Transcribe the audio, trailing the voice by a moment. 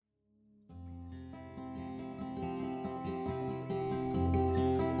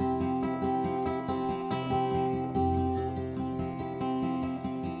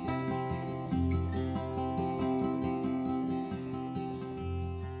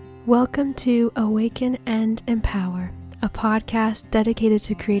Welcome to Awaken and Empower, a podcast dedicated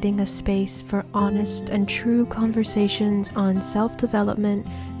to creating a space for honest and true conversations on self-development,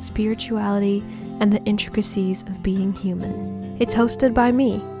 spirituality, and the intricacies of being human. It's hosted by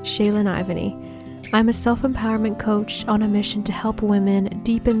me, Shaylin Ivany. I'm a self-empowerment coach on a mission to help women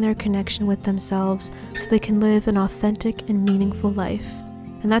deepen their connection with themselves so they can live an authentic and meaningful life.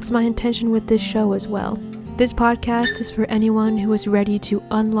 And that's my intention with this show as well. This podcast is for anyone who is ready to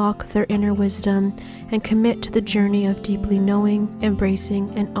unlock their inner wisdom and commit to the journey of deeply knowing,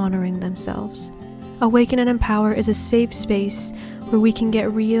 embracing, and honoring themselves. Awaken and Empower is a safe space where we can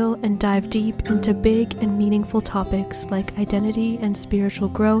get real and dive deep into big and meaningful topics like identity and spiritual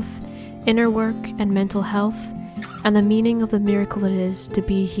growth, inner work and mental health, and the meaning of the miracle it is to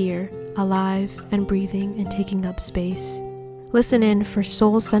be here, alive and breathing and taking up space. Listen in for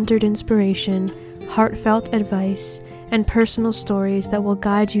soul-centered inspiration, heartfelt advice, and personal stories that will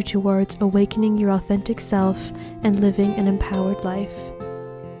guide you towards awakening your authentic self and living an empowered life.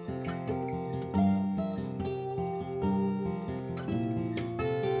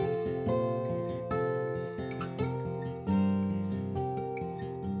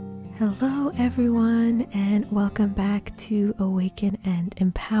 Hello everyone, and welcome back to Awaken and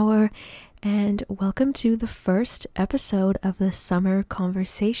Empower, and welcome to the first episode of the Summer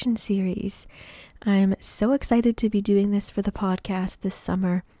Conversation series. I'm so excited to be doing this for the podcast this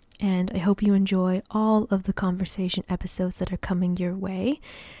summer, and I hope you enjoy all of the conversation episodes that are coming your way.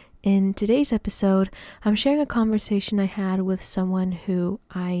 In today's episode, I'm sharing a conversation I had with someone who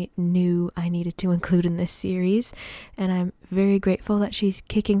I knew I needed to include in this series, and I'm very grateful that she's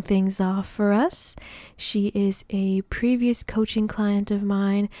kicking things off for us. She is a previous coaching client of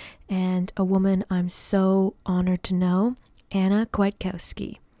mine and a woman I'm so honored to know, Anna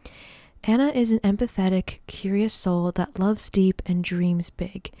Kwiatkowski. Anna is an empathetic, curious soul that loves deep and dreams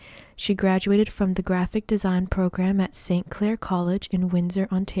big. She graduated from the graphic design program at St. Clair College in Windsor,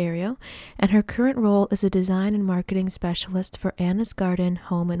 Ontario, and her current role is a design and marketing specialist for Anna's Garden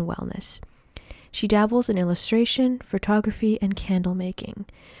Home and Wellness. She dabbles in illustration, photography, and candle making.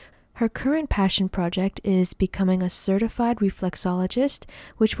 Her current passion project is becoming a certified reflexologist,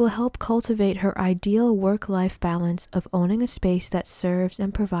 which will help cultivate her ideal work-life balance of owning a space that serves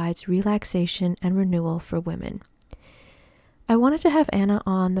and provides relaxation and renewal for women. I wanted to have Anna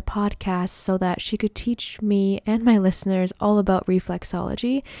on the podcast so that she could teach me and my listeners all about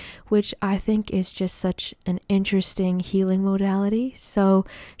reflexology, which I think is just such an interesting healing modality. So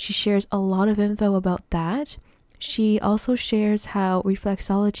she shares a lot of info about that. She also shares how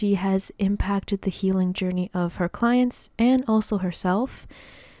reflexology has impacted the healing journey of her clients and also herself.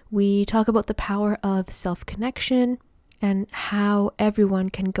 We talk about the power of self-connection and how everyone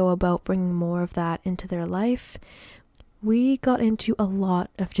can go about bringing more of that into their life. We got into a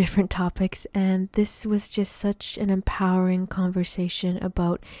lot of different topics, and this was just such an empowering conversation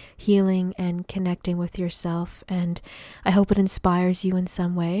about healing and connecting with yourself, and I hope it inspires you in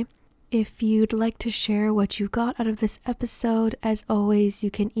some way. If you'd like to share what you got out of this episode, as always, you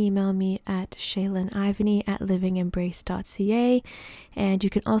can email me at shaylinivany@livingembrace.ca, and you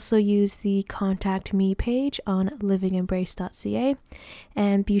can also use the Contact Me page on livingembrace.ca,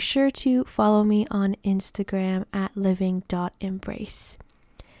 and be sure to follow me on Instagram at living.embrace.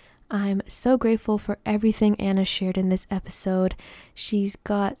 I'm so grateful for everything Anna shared in this episode. She's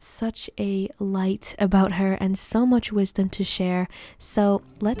got such a light about her and so much wisdom to share. So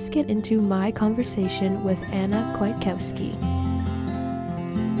let's get into my conversation with Anna Kwiatkowski.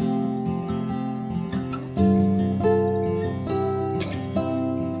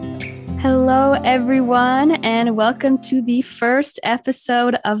 Hello, everyone, and welcome to the first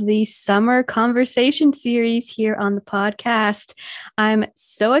episode of the Summer Conversation series here on the podcast. I'm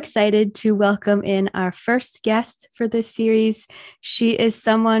so excited to welcome in our first guest for this series. She is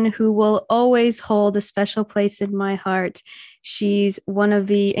someone who will always hold a special place in my heart. She's one of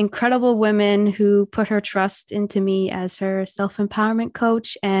the incredible women who put her trust into me as her self-empowerment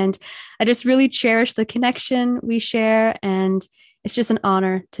coach, and I just really cherish the connection we share, and it's just an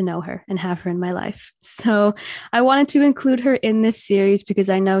honor to know her and have her in my life. So I wanted to include her in this series because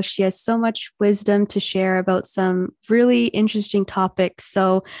I know she has so much wisdom to share about some really interesting topics.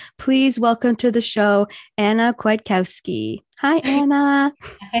 So please welcome to the show, Anna Kwiatkowski. Hi, Anna.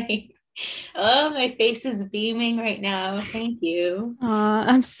 Hi. Oh, my face is beaming right now. Thank you.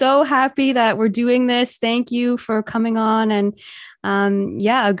 I'm so happy that we're doing this. Thank you for coming on and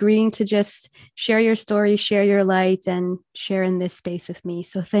agreeing to just share your story, share your light, and share in this space with me.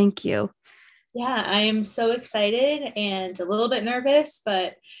 So thank you. Yeah, I am so excited and a little bit nervous,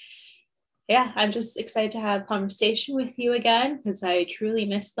 but yeah, I'm just excited to have conversation with you again because I truly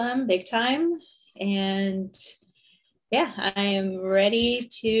miss them big time. And yeah, I am ready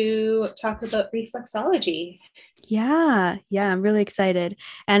to talk about reflexology. Yeah, I'm really excited.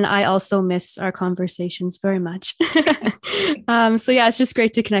 And I also missed our conversations very much. So yeah, it's just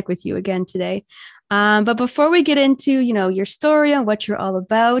great to connect with you again today. But before we get into, your story and what you're all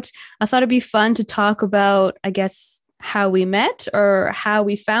about, I thought it'd be fun to talk about, I guess, how we met or how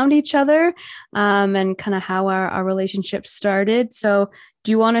we found each other, and kind of how our relationship started. So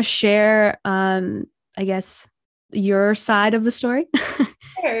do you want to share, I guess, your side of the story?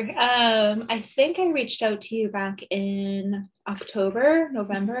 Sure. I think I reached out to you back in October,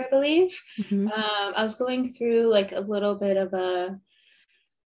 November, I believe. Mhm. I was going through like a little bit of a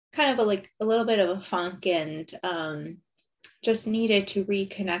kind of a little bit of a funk and just needed to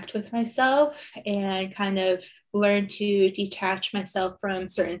reconnect with myself and kind of learn to detach myself from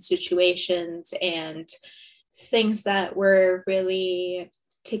certain situations and things that were really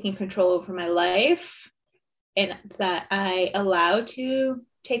taking control over my life and that I allowed to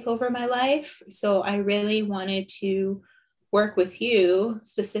take over my life. So I really wanted to work with you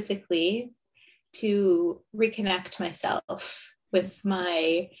specifically to reconnect myself with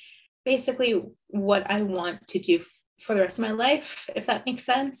my basically what I want to do for the rest of my life, if that makes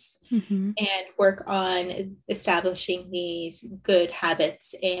sense, Mhm. and work on establishing these good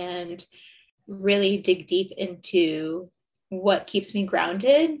habits and really dig deep into what keeps me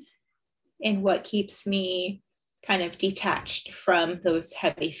grounded and what keeps me kind of detached from those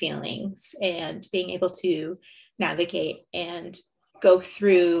heavy feelings and being able to navigate and go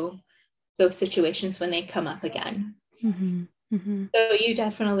through those situations when they come up again. Mhm. Mhm. So you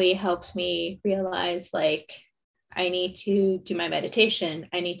definitely helped me realize like I need to do my meditation.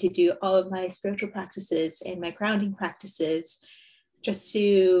 I need to do all of my spiritual practices and my grounding practices just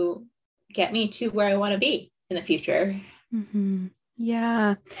to get me to where I want to be in the future. Mm-hmm.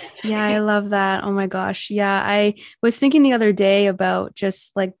 Yeah. Yeah, I love that. Oh my gosh. Yeah, I was thinking the other day about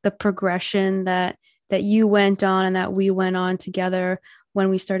just like the progression that you went on and that we went on together when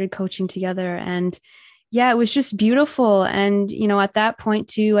we started coaching together. And yeah, it was just beautiful. And at that point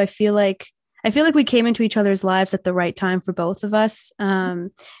too, I feel like we came into each other's lives at the right time for both of us.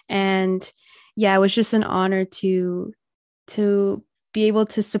 And yeah, it was just an honor to be able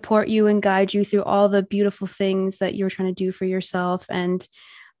to support you and guide you through all the beautiful things that you're trying to do for yourself. And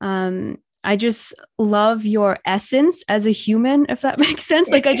I just love your essence as a human, if that makes sense.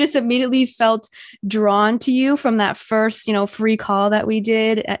 Like I just immediately felt drawn to you from that first, free call that we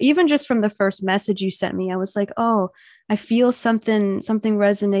did. Even just from the first message you sent me, I was like, oh, I feel something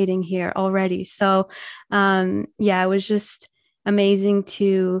resonating here already. So yeah, it was just amazing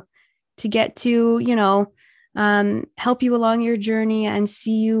to get to, help you along your journey and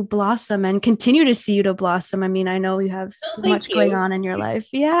see you blossom and continue to see you to blossom. I mean, I know you have Oh, so thank much going you. on in your life.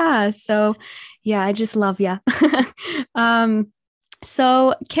 Yeah. So, yeah, I just love you. um,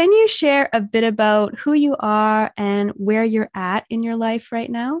 so, can you share a bit about who you are and where you're at in your life right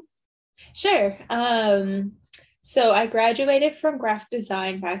now? Sure. So I graduated from graphic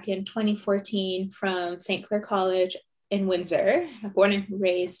design back in 2014 from St. Clair College in Windsor, born and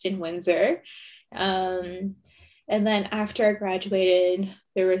raised in Windsor. Um, and then after I graduated,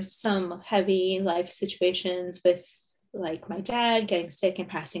 there were some heavy life situations with like my dad getting sick and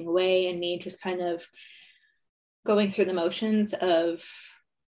passing away, and me just kind of going through the motions of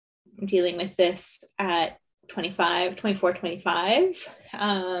dealing with this at 25, 24, 25,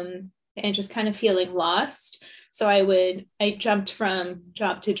 and just kind of feeling lost. So I jumped from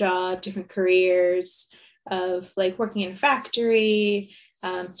job to job, different careers of like working in a factory,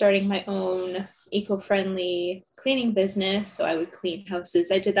 starting my own eco-friendly cleaning business. So I would clean houses.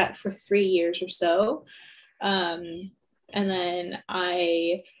 I did that for 3 years or so. Um, and then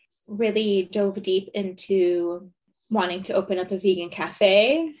I really dove deep into wanting to open up a vegan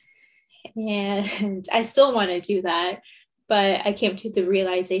cafe, and I still want to do that. But I came to the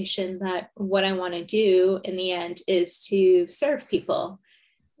realization that what I want to do in the end is to serve people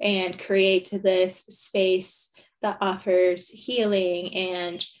and create this space that offers healing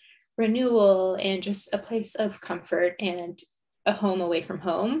and renewal and just a place of comfort and a home away from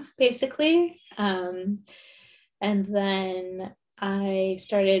home, basically. And then I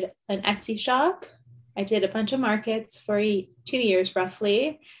started an Etsy shop. I did a bunch of markets for 2 years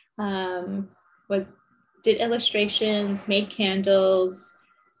roughly. Um, with, did illustrations, made candles.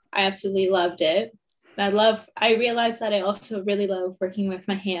 I absolutely loved it. I realized that I also really love working with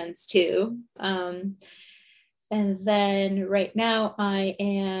my hands too. And then right now I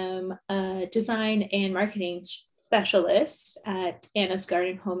am a design and marketing specialist at Anna's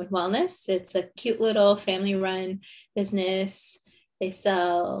Garden Home and Wellness. It's a cute little family-run business. They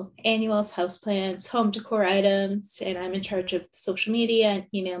sell annuals, houseplants, home decor items, and I'm in charge of social media and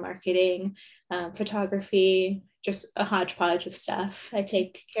email marketing, photography, just a hodgepodge of stuff I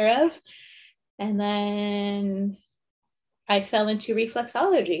take care of. And then I fell into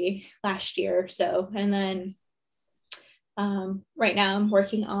reflexology last year or so. And then right now I'm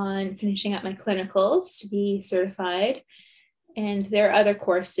working on finishing up my clinicals to be certified. And there are other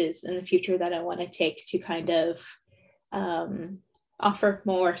courses in the future that I want to take to kind of offer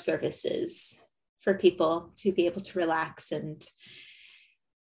more services for people to be able to relax, and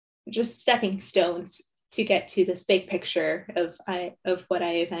just stepping stones to get to this big picture of what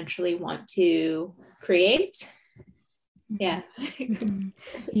I eventually want to create. Yeah.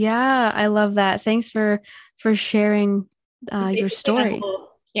 Yeah, I love that. Thanks for sharing your story.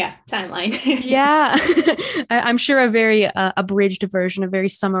 Timeline. Yeah. I'm sure a very abridged version, a very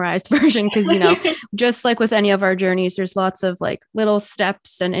summarized version, because, just like with any of our journeys, there's lots of like little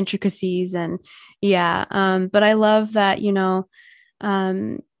steps and intricacies. And but I love that,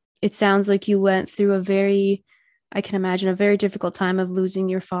 it sounds like you went through I can imagine a very difficult time of losing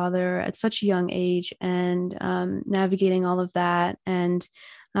your father at such a young age, and navigating all of that, and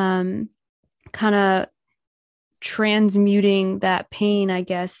kind of transmuting that pain, I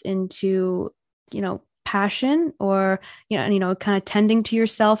guess, into, passion, or, kind of tending to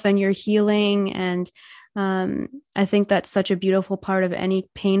yourself and your healing. And I think that's such a beautiful part of any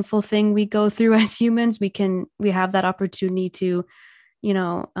painful thing we go through as humans. We have that opportunity to,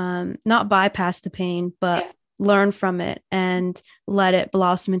 not bypass the pain, but learn from it and let it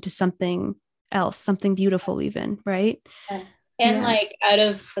blossom into something else, something beautiful even, right? And like out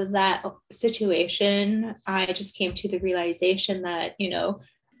of that situation, I just came to the realization that,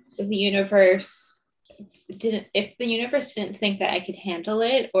 if the universe didn't think that I could handle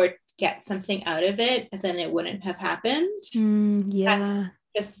it or get something out of it, then it wouldn't have happened.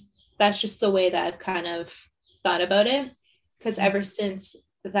 That's just the way that I've kind of thought about it. Because ever since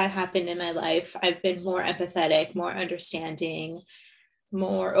that happened in my life, I've been more empathetic, more understanding,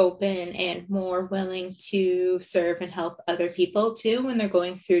 more open, and more willing to serve and help other people too when they're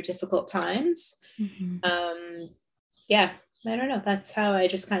going through difficult times. I don't know. That's how I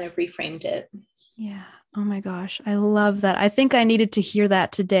just kind of reframed it. Yeah. Oh my gosh. I love that. I think I needed to hear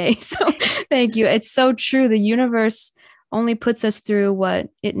that today. So thank you. It's so true. The universe only puts us through what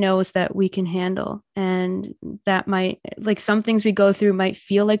it knows that we can handle. And that might, like, some things we go through might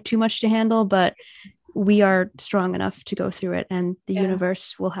feel like too much to handle, but we are strong enough to go through it, and the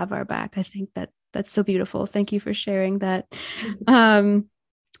universe will have our back. I think that's so beautiful. Thank you for sharing that.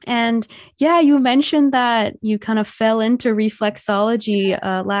 And you mentioned that you kind of fell into reflexology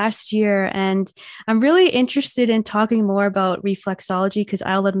last year, and I'm really interested in talking more about reflexology, because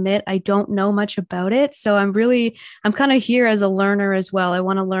I'll admit I don't know much about it. So I'm kind of here as a learner as well. I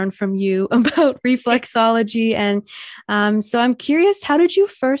want to learn from you about reflexology. And so I'm curious, how did you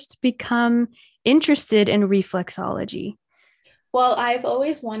first become interested in reflexology? Well, I've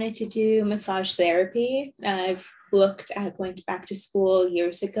always wanted to do massage therapy. I've looked at going back to school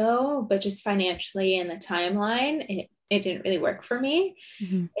years ago, but just financially and the timeline, it didn't really work for me.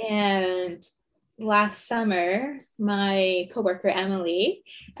 And last summer, my coworker, Emily,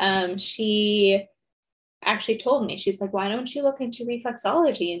 she actually told me, she's like, why don't you look into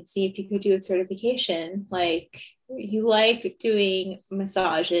reflexology and see if you could do a certification? Like, you like doing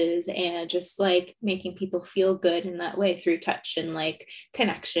massages and just like making people feel good in that way through touch and like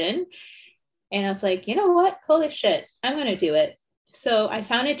connection. And I was like, you know what? Holy shit, I'm going to do it. So I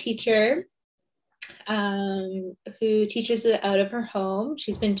found a teacher who teaches it out of her home.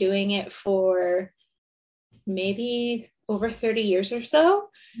 She's been doing it for maybe over 30 years or so.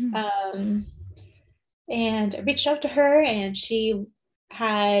 And I reached out to her, and she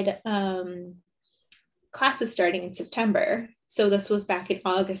had classes starting in September. So this was back in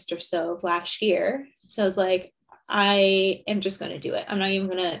August or so of last year. So I was like, I am just going to do it. I'm not even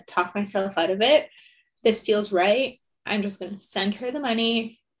going to talk myself out of it. This feels right. I'm just going to send her the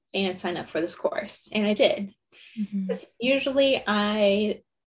money and sign up for this course. And I did. Because usually I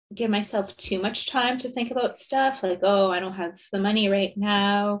give myself too much time to think about stuff like, oh, I don't have the money right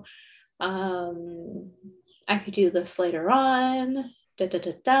now. I could do this later on. But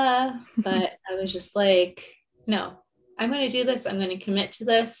I was just like, no, I'm going to do this. I'm going to commit to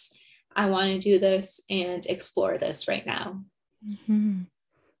this. I want to do this and explore this right now.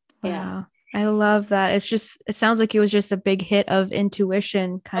 Wow. I love that. It sounds like it was just a big hit of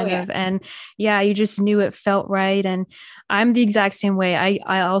intuition Oh kind yeah. of. And yeah, you just knew it felt right. And I'm the exact same way.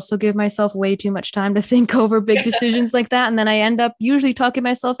 I also give myself way too much time to think over big decisions like that. And then I end up usually talking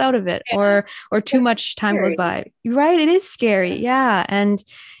myself out of it Yeah. or too It's much time goes scary. by. You're right. It is scary. Yeah. Yeah. And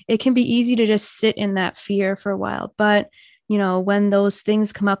it can be easy to just sit in that fear for a while. But, when those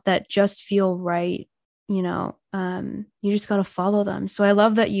things come up that just feel right, you just got to follow them. So I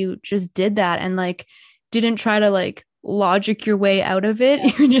love that you just did that and like didn't try to like logic your way out of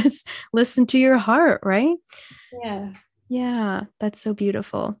it. You just listen to your heart, right? Yeah. Yeah, that's so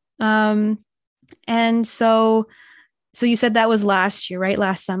beautiful. And so you said that was last year, right?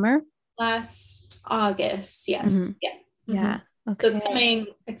 Last summer? Last August. Mm-hmm. Yes. Yeah. Yeah. So Okay.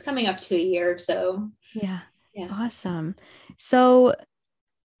 it's coming up to a year or so. Yeah. Yeah. Awesome. So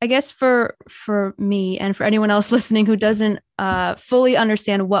I guess for me and for anyone else listening who doesn't fully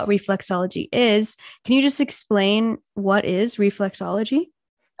understand what reflexology is, can you just explain what is reflexology?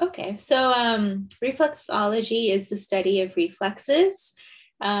 Okay. So reflexology is the study of reflexes.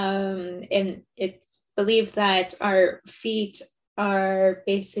 And it's believed that our feet are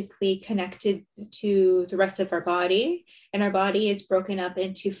basically connected to the rest of our body, and our body is broken up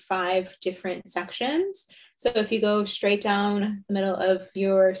into five different sections. So if you go straight down the middle of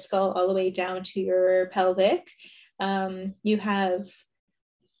your skull all the way down to your pelvic, you have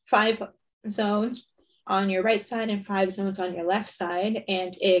five zones on your right side and five zones on your left side,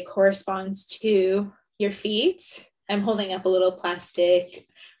 and it corresponds to your feet. I'm holding up a little plastic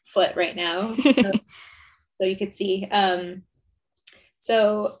foot right now, so you could see.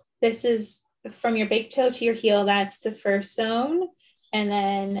 So this is from your big toe to your heel. That's the first zone. And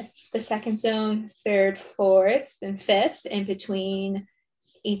then the second zone, third, fourth, and fifth in between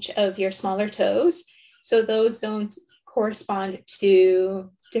each of your smaller toes. So those zones correspond to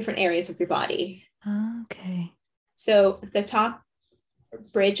different areas of your body. Okay. So the top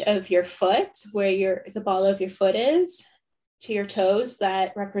bridge of your foot, where the ball of your foot is, to your toes,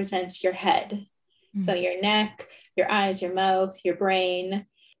 that represents your head. So your neck, your eyes, your mouth, your brain.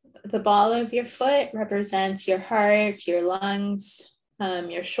 The ball of your foot represents your heart, your lungs,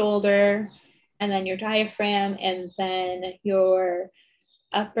 your shoulder, and then your diaphragm, and then your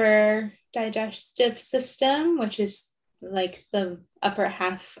upper digestive system, which is like the upper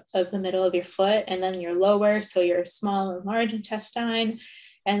half of the middle of your foot, and then your lower, so your small and large intestine,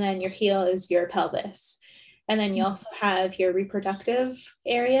 and then your heel is your pelvis. And then you also have your reproductive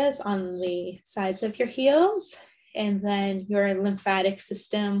areas on the sides of your heels, and then your lymphatic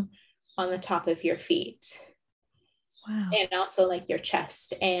system on the top of your feet, Wow. and also like your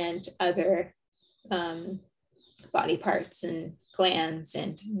chest and other um, body parts and glands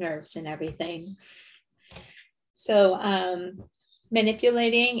and nerves and everything. So,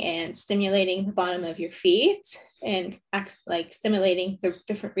 manipulating and stimulating the bottom of your feet and like stimulating the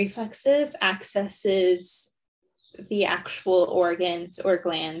different reflexes accesses the actual organs or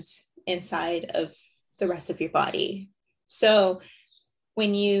glands inside of the rest of your body. So,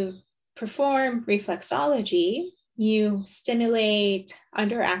 when you perform reflexology, you stimulate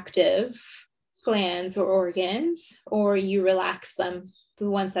underactive glands or organs, or you relax them, the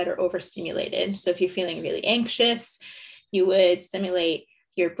ones that are overstimulated. So if you're feeling really anxious, you would stimulate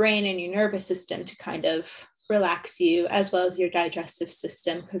your brain and your nervous system to kind of relax you, as well as your digestive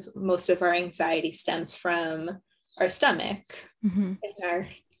system, because most of our anxiety stems from our stomach Mm-hmm. and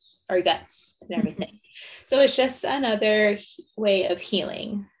our guts and everything. So it's just another way of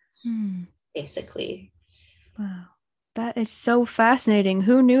healing, Mm-hmm. basically. Wow. That is so fascinating.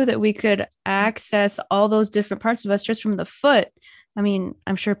 Who knew that we could access all those different parts of us just from the foot? I mean,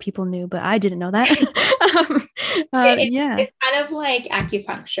 I'm sure people knew, but I didn't know that. um, yeah. It's kind of like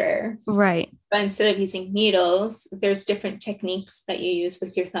acupuncture, Right. but instead of using needles, there's different techniques that you use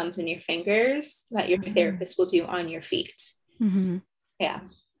with your thumbs and your fingers that your therapist will do on your feet. Mm-hmm. Yeah.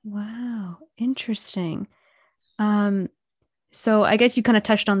 Wow. Interesting. Um, so I guess you kind of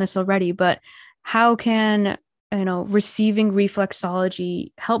touched on this already, but how can, receiving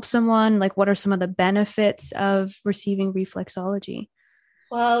reflexology help someone? Like, what are some of the benefits of receiving reflexology?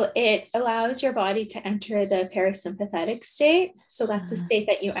 Well, it allows your body to enter the parasympathetic state. So that's the state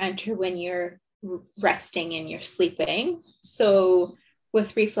that you enter when you're resting and you're sleeping. So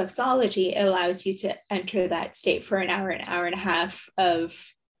with reflexology, it allows you to enter that state for an hour and a half of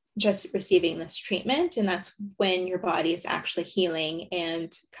just receiving this treatment. And that's when your body is actually healing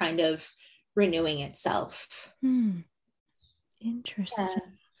and kind of renewing itself. Yeah. Interesting.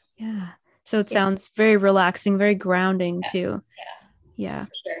 Yeah. So it Yeah. sounds very relaxing, very grounding too. Yeah. Yeah.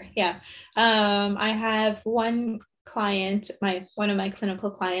 Sure. Yeah. I have one client, one of my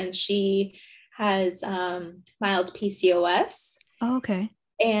clinical clients, she has mild PCOS. Oh, okay.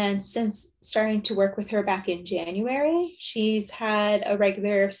 And since starting to work with her back in January, she's had a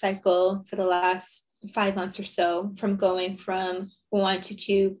regular cycle for the last 5 months or so, from going from 1 to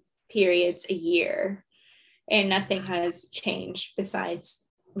 2 periods a year. And nothing has changed besides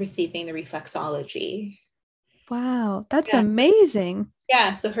receiving the reflexology. Wow, that's Yeah. amazing.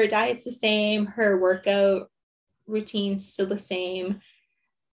 Yeah. So her diet's the same, her workout routine's still the same,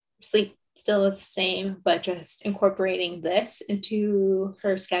 sleep still the same, but just incorporating this into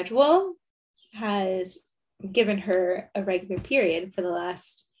her schedule has given her a regular period for the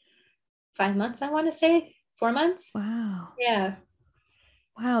last 5 months, I want to say 4 months. Wow. Yeah.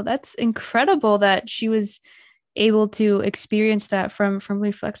 Wow, that's incredible that she was able to experience that from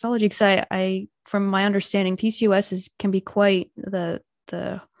reflexology. Because I from my understanding, PCOS can be quite the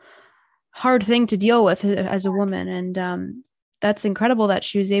hard thing to deal with as a woman, and that's incredible that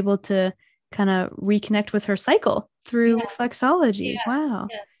she was able to kind of reconnect with her cycle through Yeah. reflexology. Yeah. Wow.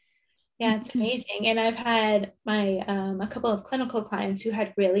 Yeah. Yeah, it's amazing. And I've had my a couple of clinical clients who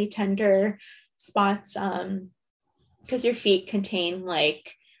had really tender spots, because your feet contain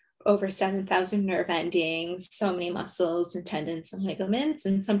like over 7,000 nerve endings, so many muscles and tendons and ligaments.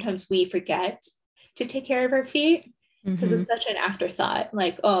 And sometimes we forget to take care of our feet because Mm-hmm. it's such an afterthought,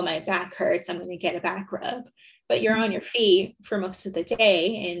 like, oh, my back hurts, I'm going to get a back rub. But you're on your feet for most of the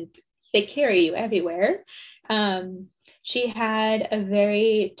day and they carry you everywhere. Um, she had a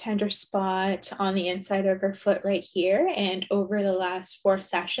very tender spot on the inside of her foot right here. And over the last 4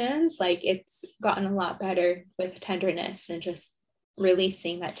 sessions, like, it's gotten a lot better with tenderness and just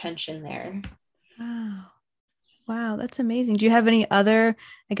releasing that tension there. Wow. Wow, that's amazing. Do you have any other,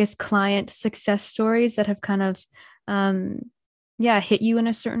 I guess, client success stories that have kind of, yeah, hit you in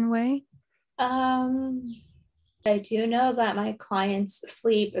a certain way? Um, I do know that my clients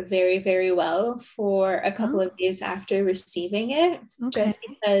sleep very, very well for a couple Oh, of days after receiving it, okay. just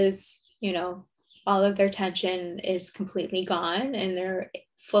because, all of their tension is completely gone and they're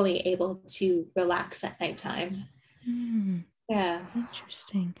fully able to relax at nighttime. Hmm. Yeah.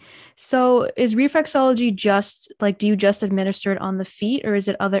 Interesting. So is reflexology just like, do you just administer it on the feet or is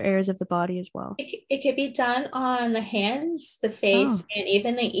it other areas of the body as well? It could be done on the hands, the face, Oh, and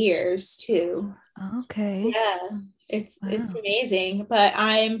even the ears too. okay. Yeah, it's Wow. amazing. But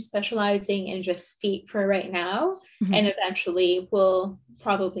I'm specializing in just feet for right now, Mhm. and eventually we'll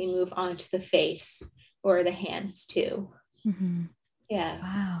probably move on to the face or the hands too. Mhm. Yeah.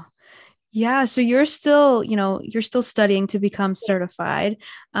 Wow. Yeah, so you're still, you're still studying to become certified.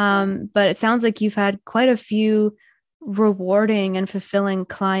 But it sounds like you've had quite a few rewarding and fulfilling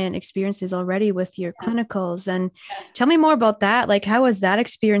client experiences already with your Yeah. clinicals. And tell me more about that. Like, how has that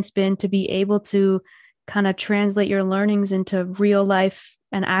experience been to be able to kind of translate your learnings into real life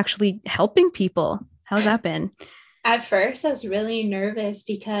and actually helping people? How's that been? At first, I was really nervous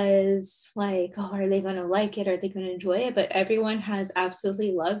because, like, oh, are they going to like it? Are they going to enjoy it? But everyone has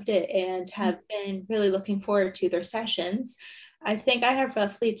absolutely loved it and have been really looking forward to their sessions. I think I have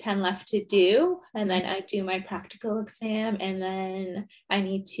roughly 10 left to do, and then I do my practical exam, and then I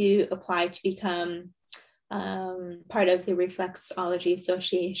need to apply to become part of the Reflexology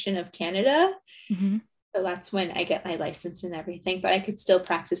Association of Canada. Mm-hmm. So that's when I get my license and everything, but I could still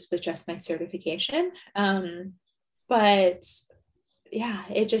practice with just my certification. But yeah,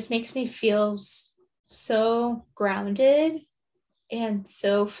 it just makes me feel so grounded and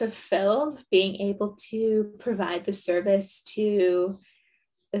so fulfilled being able to provide the service to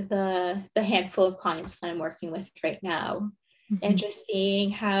the handful of clients that I'm working with right now, and Mm-hmm. just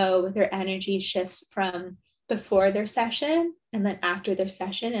seeing how their energy shifts from before their session and then after their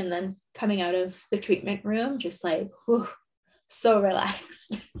session and then coming out of the treatment room just like, whew, so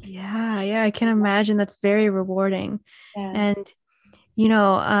relaxed. Yeah, yeah, I can imagine that's very rewarding. Yeah. And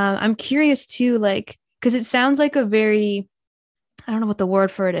I'm curious too, like, because it sounds like a very, I don't know what the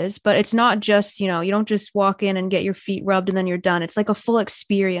word for it is, but it's not just, you don't just walk in and get your feet rubbed and then you're done. It's like a full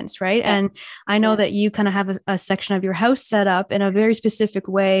experience, right? Yeah. And I know Yeah. that you kind of have a section of your house set up in a very specific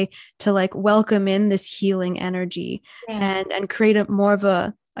way to like welcome in this healing energy Yeah. and create a more of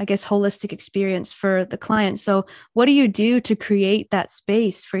a, I guess, holistic experience for the client. So what do you do to create that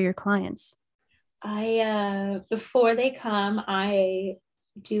space for your clients? Before they come, I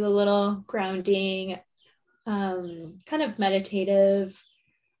do a little grounding, kind of meditative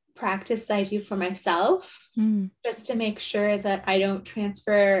practice that I do for myself, Mm, just to make sure that I don't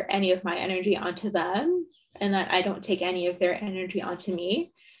transfer any of my energy onto them and that I don't take any of their energy onto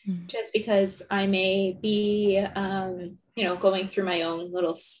me, mm, just because I may be, going through my own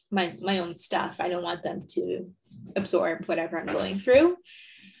little, my own stuff. I don't want them to absorb whatever I'm going through.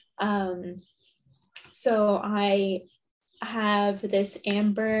 So I have this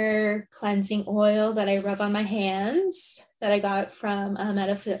amber cleansing oil that I rub on my hands that I got from a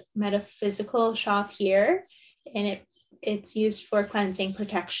metaphysical shop here. And it's used for cleansing,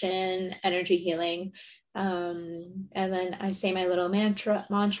 protection, energy healing. And then I say my little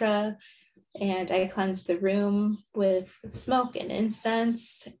mantra, and I cleanse the room with smoke and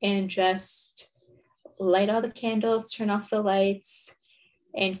incense and just light all the candles, turn off the lights,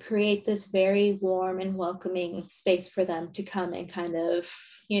 and create this very warm and welcoming space for them to come and kind of,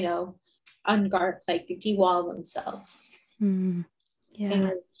 unguard, like de-wall themselves. Yeah.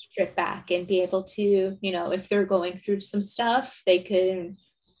 And strip back and be able to, if they're going through some stuff, they can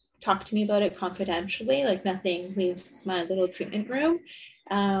talk to me about it confidentially, like nothing leaves my little treatment room.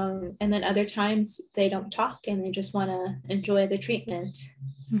 And then other times they don't talk and they just want to enjoy the treatment.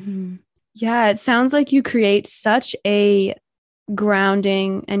 Mm-hmm. Yeah, it sounds like you create such a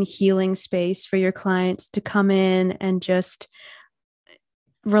grounding and healing space for your clients to come in and just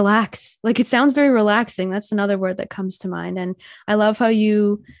relax. Like, it sounds very relaxing. That's another word that comes to mind. And I love how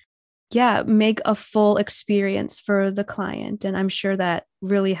you, make a full experience for the client. And I'm sure that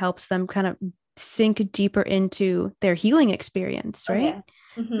really helps them kind of sink deeper into their healing experience, right?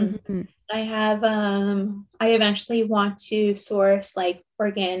 Oh, yeah. Mm-hmm. I have, I eventually want to source like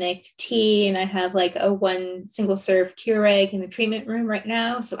organic tea, and I have like a 1 single serve Keurig in the treatment room right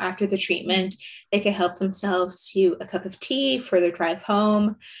now. So after the treatment, they can help themselves to a cup of tea for their drive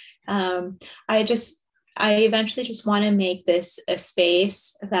home. I eventually just want to make this a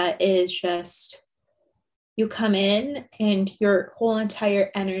space that is just, you come in and your whole entire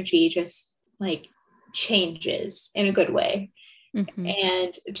energy just like changes in a good way. Mm-hmm.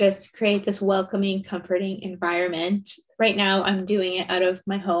 And just create this welcoming, comforting environment. Right now, I'm doing it out of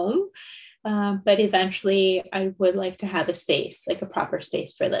my home, but eventually I would like to have a space, like a proper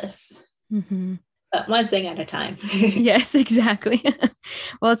space for this. Mm-hmm. But one thing at a time. Yes, exactly.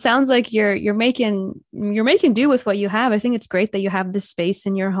 Well, it sounds like you're making do with what you have. I think it's great that you have this space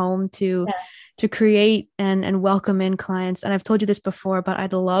in your home to create and welcome in clients. And I've told you this before, but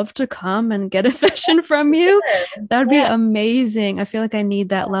I'd love to come and get a session from you. That would be amazing. I feel like I need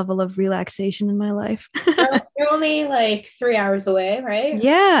that level of relaxation in my life. You're only like 3 hours away, right?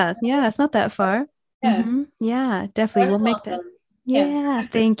 Yeah. It's not that far. Yeah, mm-hmm. Yeah, definitely. We'll make that. Yeah,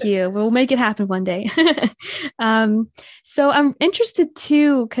 thank you. We'll make it happen one day. So I'm interested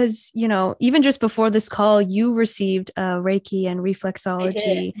too, because, even just before this call, you received Reiki and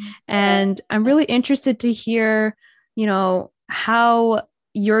reflexology. And I'm really interested to hear, how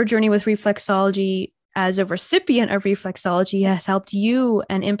your journey with reflexology as a recipient of reflexology has helped you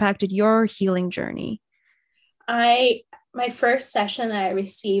and impacted your healing journey. My first session that I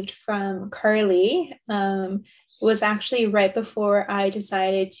received from Carly, was actually right before I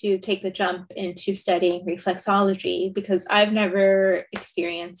decided to take the jump into studying reflexology, because I've never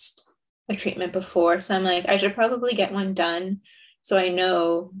experienced a treatment before. So I'm like, I should probably get one done so I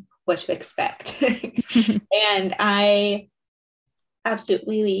know what to expect. And I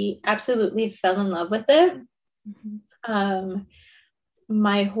absolutely fell in love with it. Mm-hmm.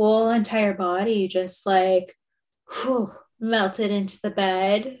 My whole entire body just like melted into the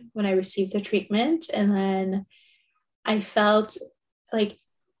bed when I received the treatment. And then I felt like,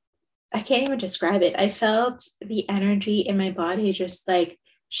 I can't even describe it. I felt the energy in my body just like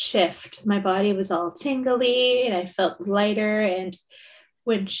shift. My body was all tingly and I felt lighter. And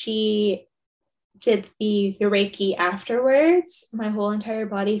when she did the Reiki afterwards, my whole entire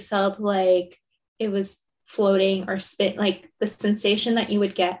body felt like it was floating or spin, like the sensation that you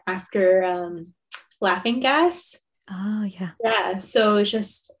would get after laughing gas. Oh, yeah. Yeah. So it's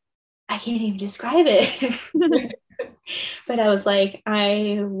just, I can't even describe it. But I was like,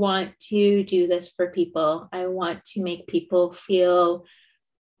 I want to do this for people. I want to make people feel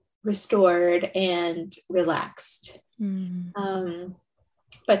restored and relaxed.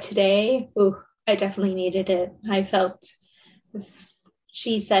 But today, I definitely needed it. I felt,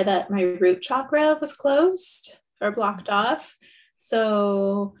 she said that my root chakra was closed or blocked off.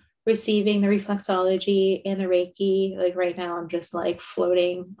 So receiving the reflexology and the Reiki, like right now, I'm just like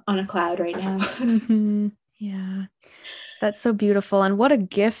floating on a cloud right now. Mm-hmm. Yeah. That's so beautiful. And what a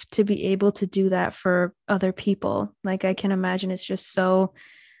gift to be able to do that for other people. Like, I can imagine it's just so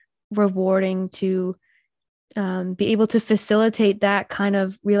rewarding to be able to facilitate that kind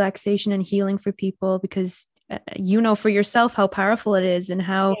of relaxation and healing for people, because for yourself how powerful it is and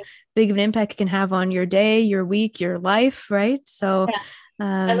how big of an impact it can have on your day, your week, your life, right? So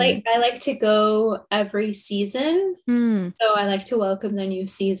I like to go every season. Hmm. So I like to welcome the new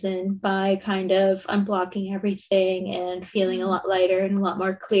season by kind of unblocking everything and feeling a lot lighter and a lot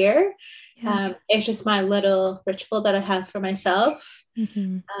more clear. Yeah. It's just my little ritual that I have for myself.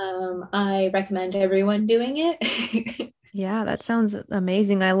 Mm-hmm. I recommend everyone doing it. Yeah, that sounds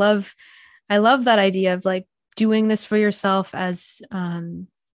amazing. I love that idea of like doing this for yourself as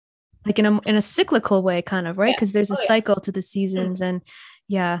like in a cyclical way, kind of, right? Yeah. Because there's a Oh, yeah. cycle to the seasons. And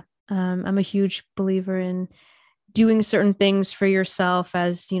yeah, I'm a huge believer in doing certain things for yourself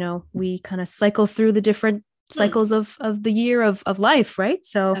as, we kind of cycle through the different cycles of the year of life, right?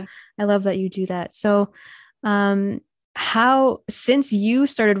 So Yeah. I love that you do that. So um how, since you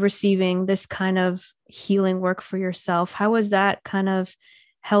started receiving this kind of healing work for yourself, how has that kind of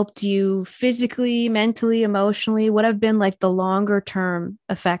helped you physically, mentally, emotionally? What have been like the longer term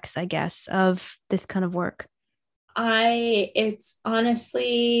effects, I guess, of this kind of work? It's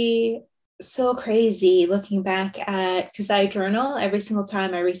honestly so crazy looking back at, because I journal every single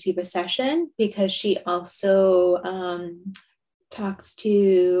time I receive a session, because she also talks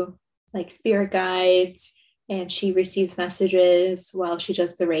to like spirit guides, and she receives messages while she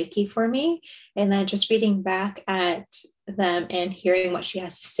does the Reiki for me. And then just reading back at them and hearing what she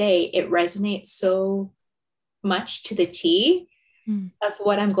has to say, it resonates so much to the T Mm. of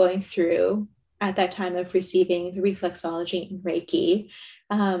what I'm going through at that time of receiving the reflexology and Reiki.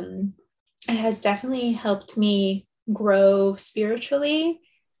 Um, it has definitely helped me grow spiritually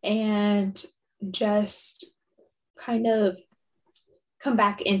and just kind of come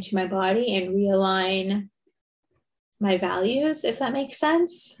back into my body and realign my values, if that makes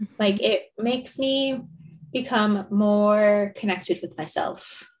sense. Like it makes me become more connected with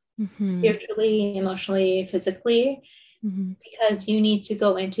myself, Mm-hmm. spiritually, emotionally, physically, Mm-hmm. because you need to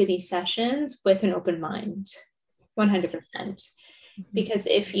go into these sessions with an open mind, 100%. Mm-hmm. Because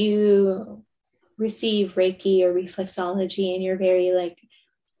if you receive Reiki or reflexology and you're very like,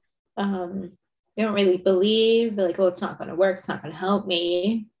 you don't really believe, like, oh, it's not going to work, it's not going to help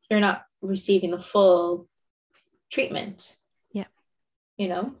me, you're not receiving the full treatment, Yeah. you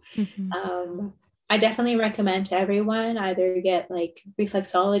know? Mm-hmm. Um, I definitely recommend to everyone either get like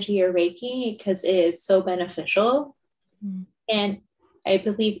reflexology or Reiki because it is so beneficial. Mm-hmm. And I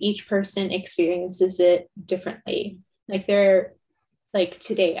believe each person experiences it differently. Like there, like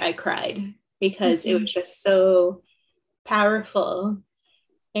today I cried because it Mm-hmm. was just so powerful.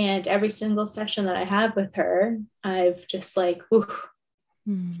 And every single session that I have with her, I've just like, whew,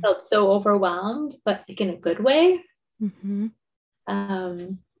 felt so overwhelmed, but like in a good way. Mm-hmm.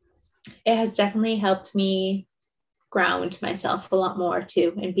 Um, it has definitely helped me ground myself a lot more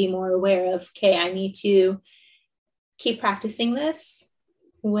too and be more aware of, okay, I need to keep practicing this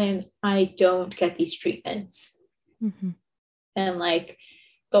when I don't get these treatments. Mm-hmm. And like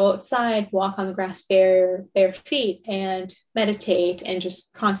go outside, walk on the grass bare feet, and meditate, and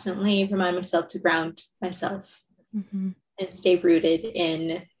just constantly remind myself to ground myself Mm-hmm. and stay rooted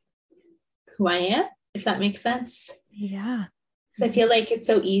in who I am, if that makes sense. Yeah. Because I feel like it's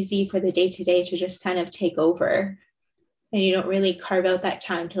so easy for the day to day to just kind of take over, and you don't really carve out that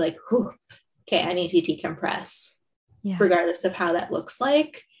time to like, whew, okay, I need to decompress, Yeah. regardless of how that looks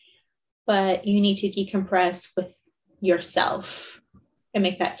like. But you need to decompress with yourself and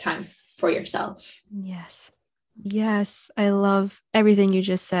make that time for yourself. Yes. Yes. I love everything you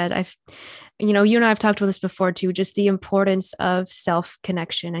just said. You and I have talked about this before too, just the importance of self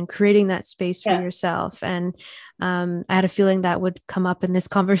connection and creating that space for Yeah. yourself. And I had a feeling that would come up in this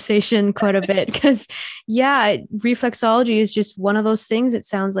conversation quite a bit because, yeah, reflexology is just one of those things, it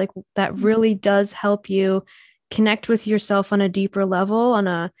sounds like, that really does help you connect with yourself on a deeper level, on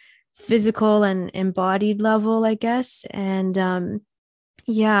a physical and embodied level, I guess. And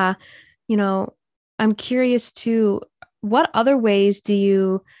yeah, you know, I'm curious too, what other ways do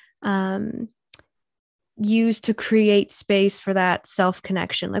you um, use to create space for that self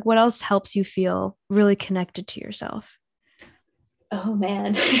connection? Like, what else helps you feel really connected to yourself? Oh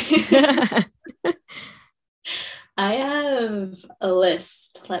man. I have a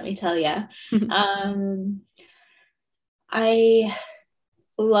list, let me tell you. Um, I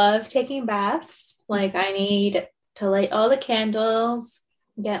love taking baths. Like, I need to light all the candles,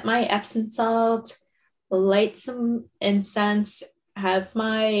 get my Epsom salt, light some incense, have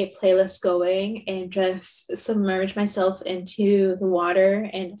my playlist going, and just submerge myself into the water.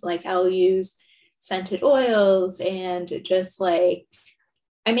 And like, I'll use scented oils and just like,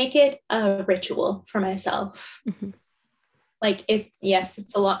 I make it a ritual for myself. Mhm. Like yes,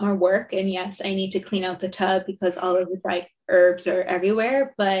 it's a lot more work. And yes, I need to clean out the tub because all of the dried herbs are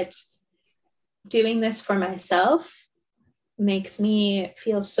everywhere. But doing this for myself makes me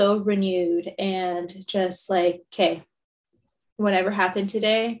feel so renewed and just like, okay, whatever happened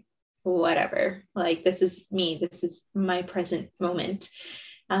today, whatever, like this is me, this is my present moment.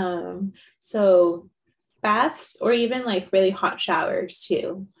 So baths or even like really hot showers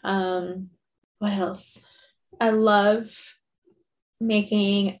too. What else? I love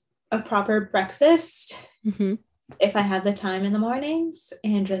making a proper breakfast if I have the time in the mornings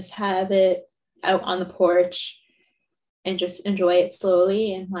and just have it out on the porch and just enjoy it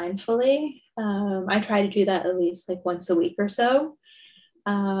slowly and mindfully. I try to do that at least like once a week or so.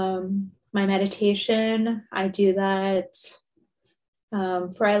 My meditation, I do that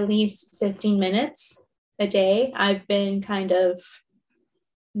for at least 15 minutes a day. I've been kind of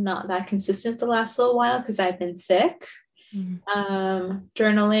not that consistent the last little while because I've been sick.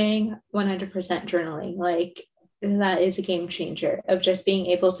 Journaling, 100% journaling, like that is a game changer of just being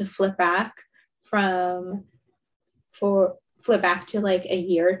able to flip back to like a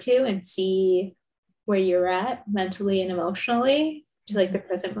year or two and see where you're at mentally and emotionally to like the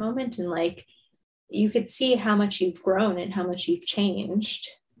present moment, and like you could see how much you've grown and how much you've changed.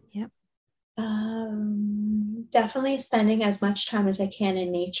 Yep. Definitely spending as much time as I can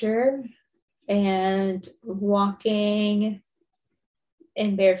in nature and walking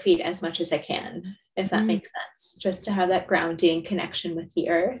in bare feet as much as I can, if that makes sense, just to have that grounding connection with the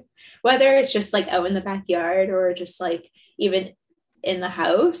earth, whether it's just like out in the backyard or just like even in the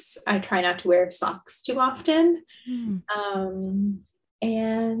house. I try not to wear socks too often.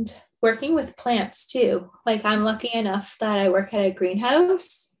 And working with plants too. Like I'm lucky enough that I work at a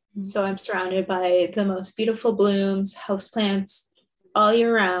greenhouse. So I'm surrounded by the most beautiful blooms, houseplants all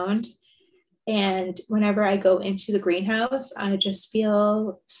year round. And whenever I go into the greenhouse, I just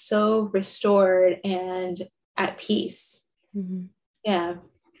feel so restored and at peace. Yeah.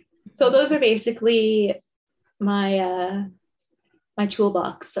 So those are basically my my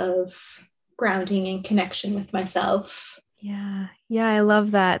toolbox of grounding and connection with myself. Yeah. Yeah, I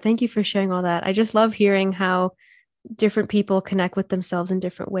love that. Thank you for sharing all that. I just love hearing how different people connect with themselves in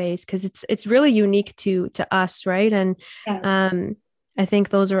different ways, because it's really unique to us, right? And I think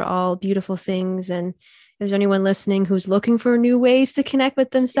those are all beautiful things. And if there's anyone listening who's looking for new ways to connect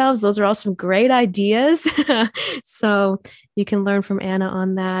with themselves, those are all some great ideas. So you can learn from Anna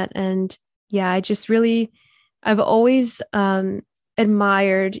on that. And yeah, I've always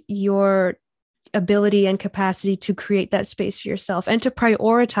admired your ability and capacity to create that space for yourself and to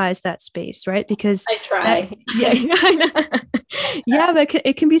prioritize that space, right? Because I try. But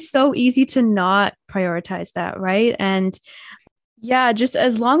it can be so easy to not prioritize that, right? And yeah, just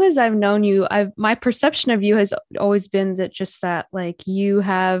as long as I've known you, my perception of you has always been that like you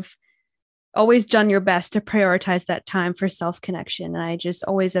have always done your best to prioritize that time for self-connection. And I just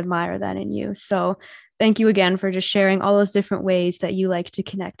always admire that in you. So thank you again for just sharing all those different ways that you like to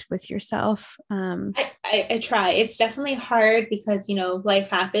connect with yourself. I try. It's definitely hard because, you know, life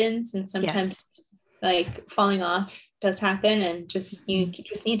happens and sometimes like falling off does happen, and just you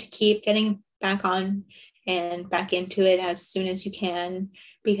just need to keep getting back on and back into it as soon as you can,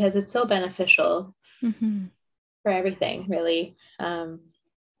 because it's so beneficial for everything, really.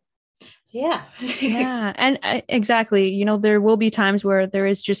 Yeah. And exactly, you know, there will be times where there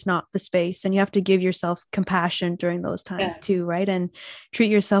is just not the space, and you have to give yourself compassion during those times too, right? And treat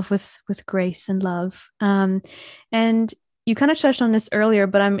yourself with grace and love. And you kind of touched on this earlier,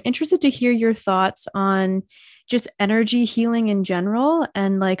 but I'm interested to hear your thoughts on just energy healing in general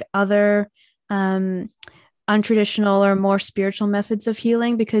and like other untraditional or more spiritual methods of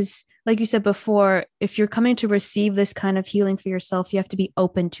healing, because like you said before, if you're coming to receive this kind of healing for yourself, you have to be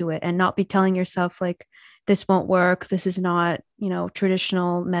open to it and not be telling yourself like, this won't work. This is not, you know,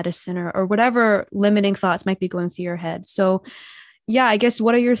 traditional medicine or whatever limiting thoughts might be going through your head. So yeah, I guess,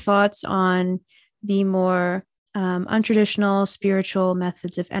 what are your thoughts on the more untraditional spiritual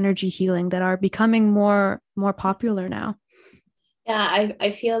methods of energy healing that are becoming more popular now? Yeah,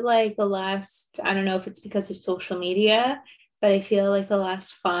 I feel like the last, I don't know if it's because of social media, but I feel like the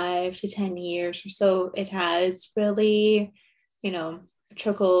last 5 to 10 years or so, it has really, you know,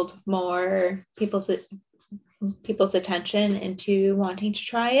 trickled more people's attention into wanting to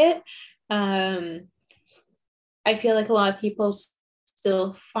try it. I feel like a lot of people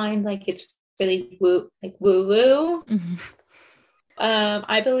still find like it's really woo woo.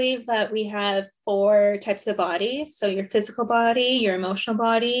 I believe that we have 4 types of bodies. So your physical body, your emotional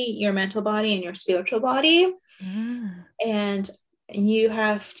body, your mental body, and your spiritual body. And you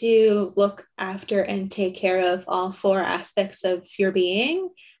have to look after and take care of all 4 aspects of your being,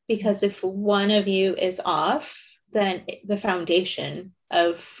 because if one of you is off, then the foundation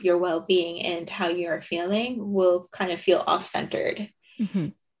of your well-being and how you're feeling will kind of feel off-centered. Mm-hmm.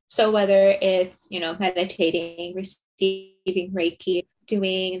 So whether it's, meditating, receiving Reiki,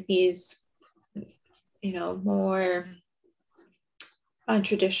 doing these, more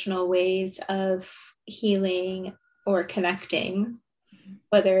untraditional ways of healing or connecting,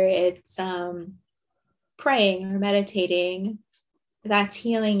 whether it's praying or meditating, that's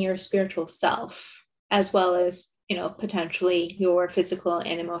healing your spiritual self as well as, potentially your physical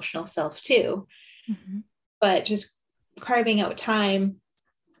and emotional self too. Mm-hmm. But just carving out time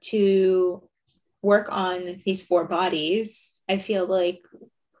to work on these 4 bodies, I feel will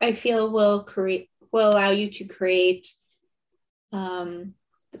allow you to create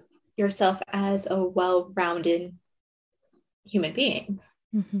yourself as a well-rounded human being.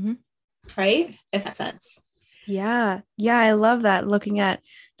 Mm-hmm. Right? If that makes sense. Yeah. I love that, looking at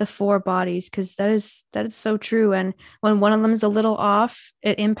the 4 bodies, because that is so true. And when one of them is a little off,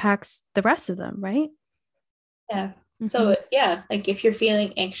 it impacts the rest of them, right? Yeah. Mm-hmm. So yeah, like if you're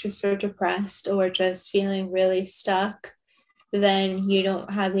feeling anxious or depressed or just feeling really stuck, then you don't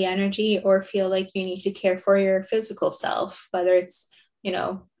have the energy or feel like you need to care for your physical self, whether it's,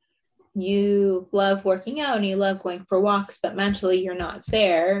 you love working out and you love going for walks, but mentally you're not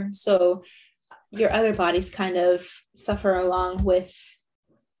there. So your other bodies kind of suffer along with,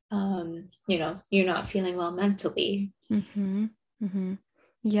 you're not feeling well mentally. Mm-hmm. Mm-hmm.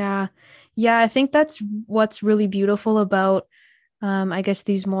 Yeah. I think that's what's really beautiful about, I guess,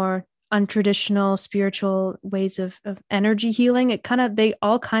 these more untraditional spiritual ways of energy healing. They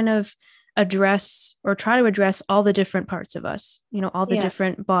all kind of address or try to address all the different parts of us, all the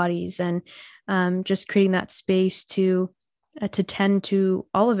different bodies, and just creating that space to tend to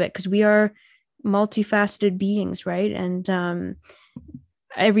all of it, because we are multifaceted beings, right? And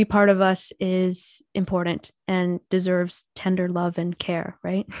every part of us is important and deserves tender love and care,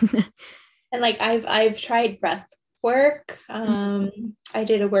 right? And like I've tried breath work. I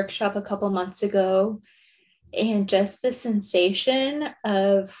did a workshop a couple months ago, and just the sensation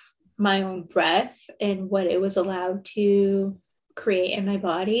of my own breath and what it was allowed to create in my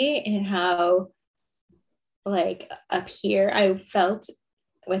body, and how like up here I felt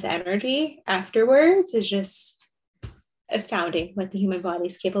with energy afterwards, is just astounding what the human body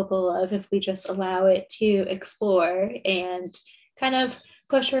is capable of if we just allow it to explore and kind of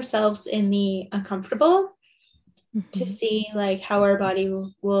push ourselves in the uncomfortable to see like how our body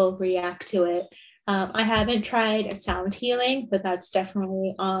will react to it. I haven't tried sound healing, but that's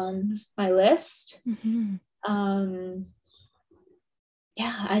definitely on my list.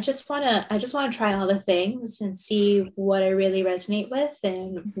 Yeah, I just want to try all the things and see what I really resonate with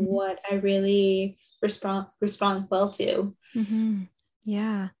and what I really respond well to.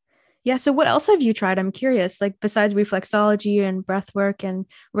 Yeah. So what else have you tried? I'm curious, like besides reflexology and breath work and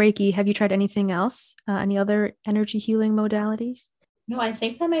Reiki, have you tried anything else? Any other energy healing modalities? No, I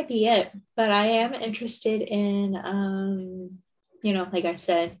think that might be it. But I am interested in, like I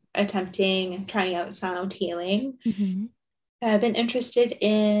said, trying out sound healing. I've been interested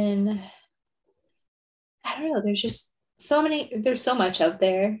in, I don't know, there's so much out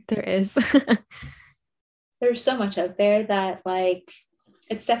there. There is. There's so much out there that like,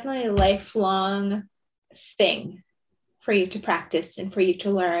 it's definitely a lifelong thing for you to practice and for you to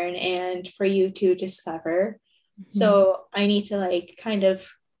learn and for you to discover. So I need to like kind of,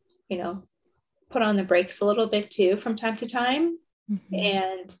 put on the brakes a little bit too from time to time,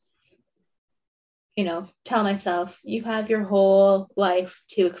 and, tell myself you have your whole life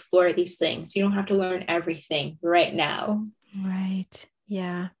to explore these things. You don't have to learn everything right now. Right.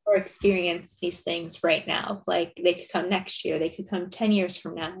 Yeah. Or experience these things right now. Like they could come next year, they could come 10 years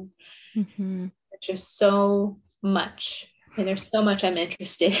from now. There's just so much. And there's so much I'm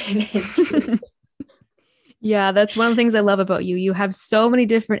interested in. Yeah, that's one of the things I love about you. You have so many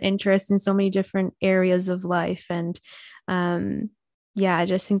different interests in so many different areas of life. And yeah, I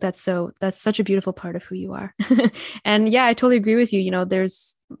just think that's such a beautiful part of who you are. And yeah, I totally agree with you.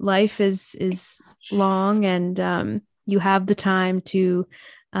 There's life is long, and you have the time to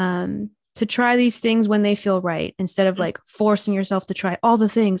try these things when they feel right, instead of like forcing yourself to try all the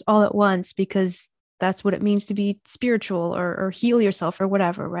things all at once, because that's what it means to be spiritual or heal yourself or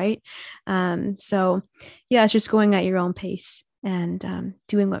whatever. Right. So yeah, it's just going at your own pace and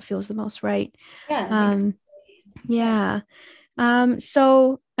doing what feels the most right. Yeah.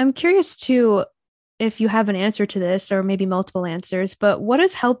 So I'm curious too, if you have an answer to this or maybe multiple answers, but what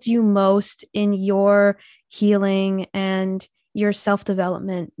has helped you most in your healing and your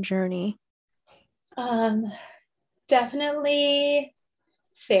self-development journey? Definitely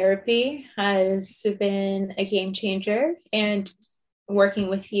therapy has been a game changer. And working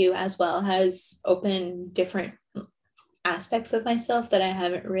with you as well has opened different aspects of myself that I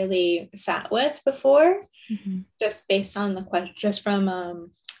haven't really sat with before, just based on the question, just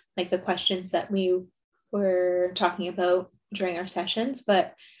from like the questions that we were talking about during our sessions.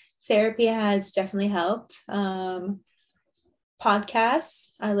 But therapy has definitely helped.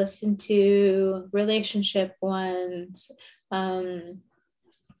 Podcasts, I listen to relationship ones,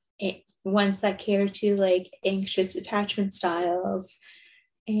 ones that cater to like anxious attachment styles,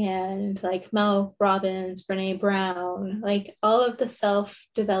 and like Mel Robbins, Brene Brown, like all of the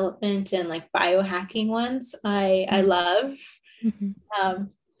self-development and like biohacking ones I love. I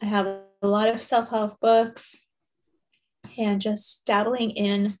have a lot of self-help books and just dabbling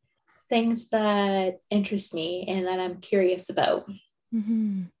in things that interest me and that I'm curious about.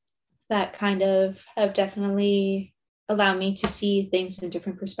 That kind of have definitely allowed me to see things in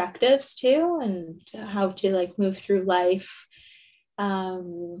different perspectives too, and how to like move through life.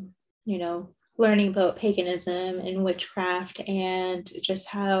 You know, learning about paganism and witchcraft and just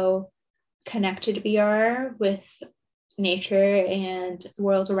how connected we are with nature and the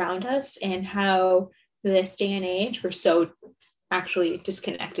world around us, and how this day and age we're so actually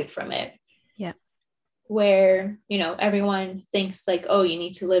disconnected from it. Yeah. Where, you know, everyone thinks like, oh, you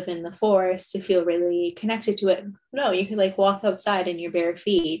need to live in the forest to feel really connected to it. No, you could like walk outside in your bare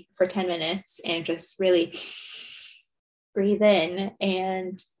feet for 10 minutes and just really breathe in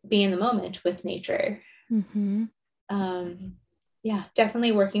and be in the moment with nature. Yeah,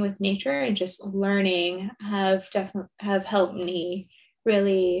 definitely working with nature and just learning have helped me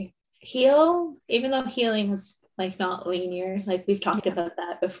really heal, even though healing is like not linear, like we've talked about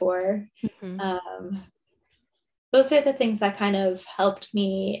that before. Those are the things that kind of helped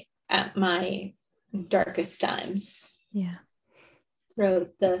me at my darkest times. Yeah.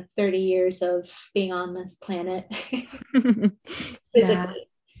 Throughout the 30 years of being on this planet. Physically.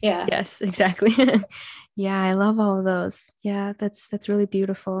 Yeah. Yes, exactly. Yeah, I love all of those. Yeah, that's really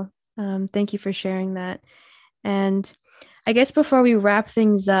beautiful. Thank you for sharing that. And I guess before we wrap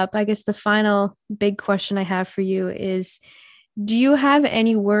things up, I guess the final big question I have for you is, do you have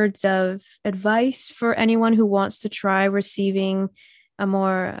any words of advice for anyone who wants to try receiving a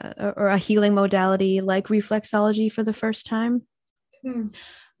more or a healing modality like reflexology for the first time?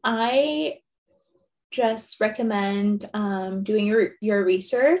 I just recommend doing your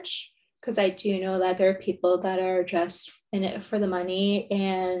research, because I do know that there are people that are just in it for the money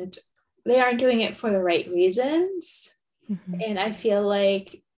and they aren't doing it for the right reasons. And I feel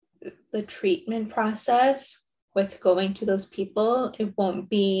like the treatment process with going to those people, it won't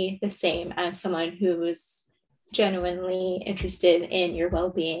be the same as someone who is genuinely interested in your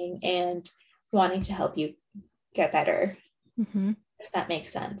well-being and wanting to help you get better. If that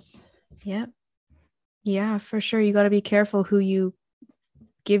makes sense. Yeah, for sure. You got to be careful who you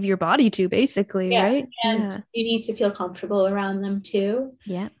give your body to, basically, right? And you need to feel comfortable around them too.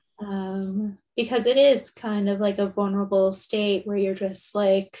 Because it is kind of like a vulnerable state where you're just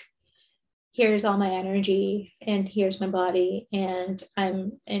like, here's all my energy and here's my body, and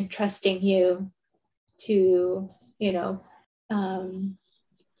I'm entrusting you to, you know,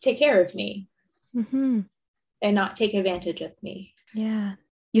 take care of me and not take advantage of me. Yeah.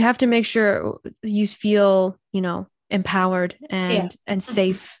 You have to make sure you feel, you know, empowered and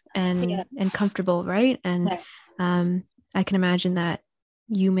safe and comfortable, right? And I can imagine that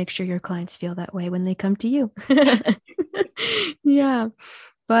you make sure your clients feel that way when they come to you. Yeah.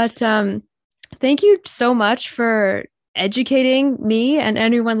 But thank you so much for educating me and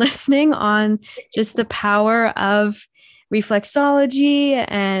anyone listening on just the power of reflexology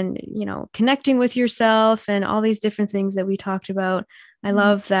and, you know, connecting with yourself and all these different things that we talked about. I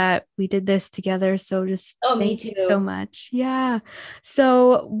love that we did this together. So just thank you so much. Yeah.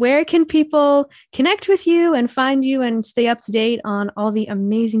 So where can people connect with you and find you and stay up to date on all the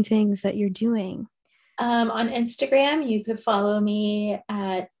amazing things that you're doing? On Instagram, you could follow me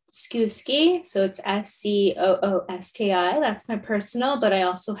at Skooski. So it's SCOOSKI. That's my personal, but I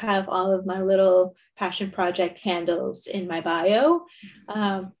also have all of my little passion project handles in my bio.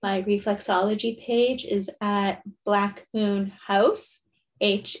 My reflexology page is at Black Moon Haus,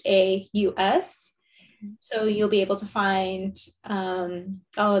 HAUS. So you'll be able to find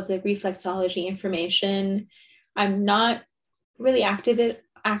all of the reflexology information. I'm not really active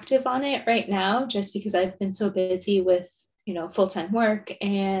on it right now, just because I've been so busy with, you know, full-time work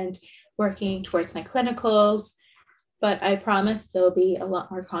and working towards my clinicals, but I promise there'll be a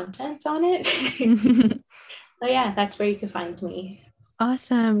lot more content on it. So yeah, that's where you can find me.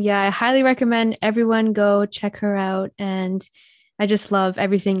 Awesome. Yeah, I highly recommend everyone go check her out. And I just love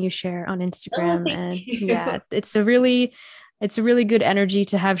everything you share on Instagram. And yeah, it's a really it's a really good energy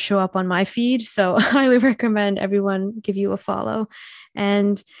to have show up on my feed. So I highly recommend everyone give you a follow.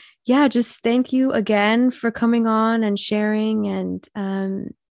 And yeah, just thank you again for coming on and sharing.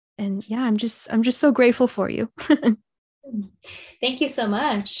 And yeah, I'm just so grateful for you. Thank you so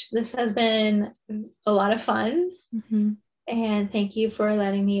much. This has been a lot of fun. Mm-hmm. And thank you for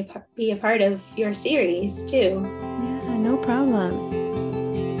letting me be a part of your series too. Yeah, no problem.